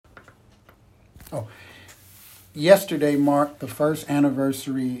Oh, yesterday marked the first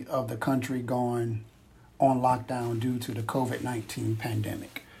anniversary of the country going on lockdown due to the COVID-19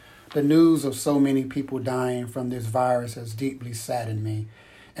 pandemic. The news of so many people dying from this virus has deeply saddened me,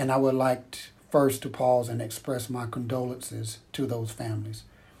 and I would like first to pause and express my condolences to those families.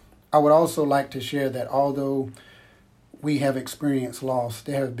 I would also like to share that although we have experienced loss,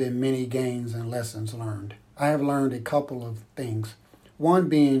 there have been many gains and lessons learned. I have learned a couple of things. One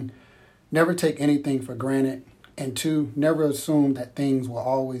being never take anything for granted, and two, never assume that things will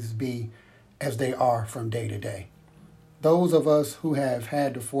always be as they are from day to day. Those of us who have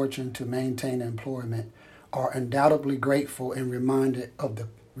had the fortune to maintain employment are undoubtedly grateful and reminded of the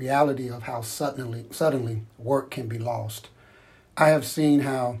reality of how suddenly work can be lost. I have seen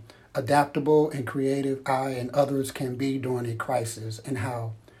how adaptable and creative I and others can be during a crisis, and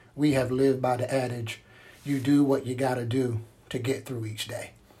how we have lived by the adage, you do what you gotta do to get through each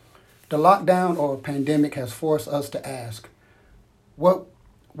day. The lockdown or pandemic has forced us to ask, what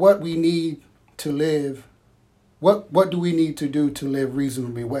we need to live, what do we need to do to live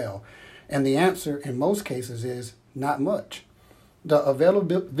reasonably well? And the answer in most cases is not much. The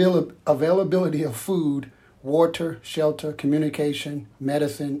availability of food, water, shelter, communication,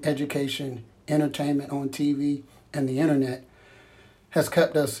 medicine, education, entertainment on TV, and the internet has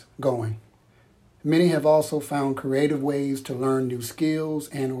kept us going. Many have also found creative ways to learn new skills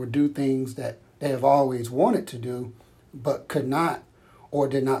and or do things that they have always wanted to do, but could not or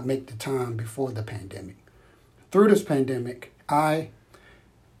did not make the time before the pandemic. Through this pandemic, I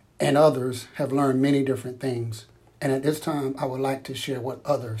and others have learned many different things, and at this time, I would like to share what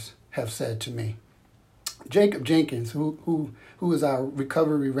others have said to me. Jacob Jenkins, who is our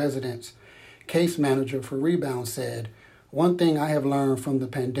recovery residence case manager for Rebound, said, "One thing I have learned from the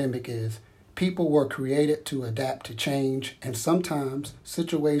pandemic is people were created to adapt to change, and sometimes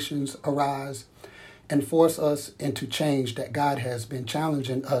situations arise and force us into change that God has been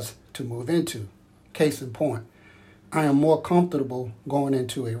challenging us to move into. Case in point, I am more comfortable going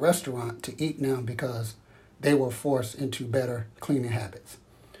into a restaurant to eat now because they were forced into better cleaning habits."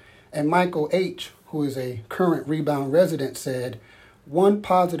 And Michael H., who is a current Rebound resident, said, "One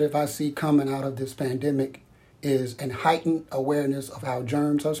positive I see coming out of this pandemic is an heightened awareness of how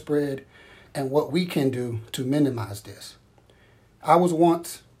germs are spread and what we can do to minimize this. I was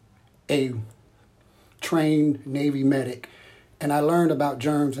once a trained Navy medic, and I learned about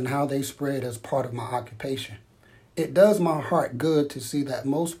germs and how they spread as part of my occupation. It does my heart good to see that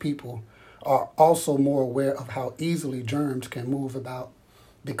most people are also more aware of how easily germs can move about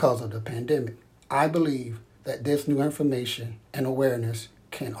because of the pandemic. I believe that this new information and awareness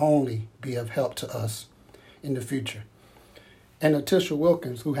can only be of help to us in the future." And Letitia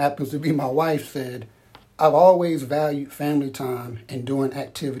Wilkins, who happens to be my wife, said, "I've always valued family time and doing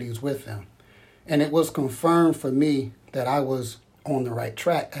activities with them. And it was confirmed for me that I was on the right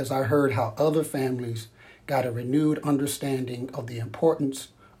track as I heard how other families got a renewed understanding of the importance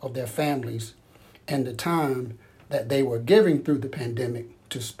of their families and the time that they were giving through the pandemic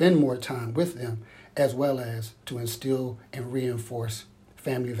to spend more time with them, as well as to instill and reinforce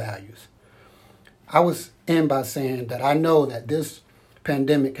family values." I was end by saying that I know that this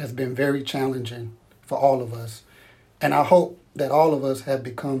pandemic has been very challenging for all of us, and I hope that all of us have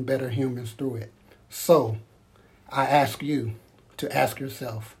become better humans through it. So I ask you to ask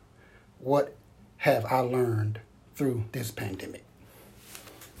yourself, what have I learned through this pandemic?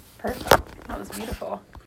 Perfect. That was beautiful.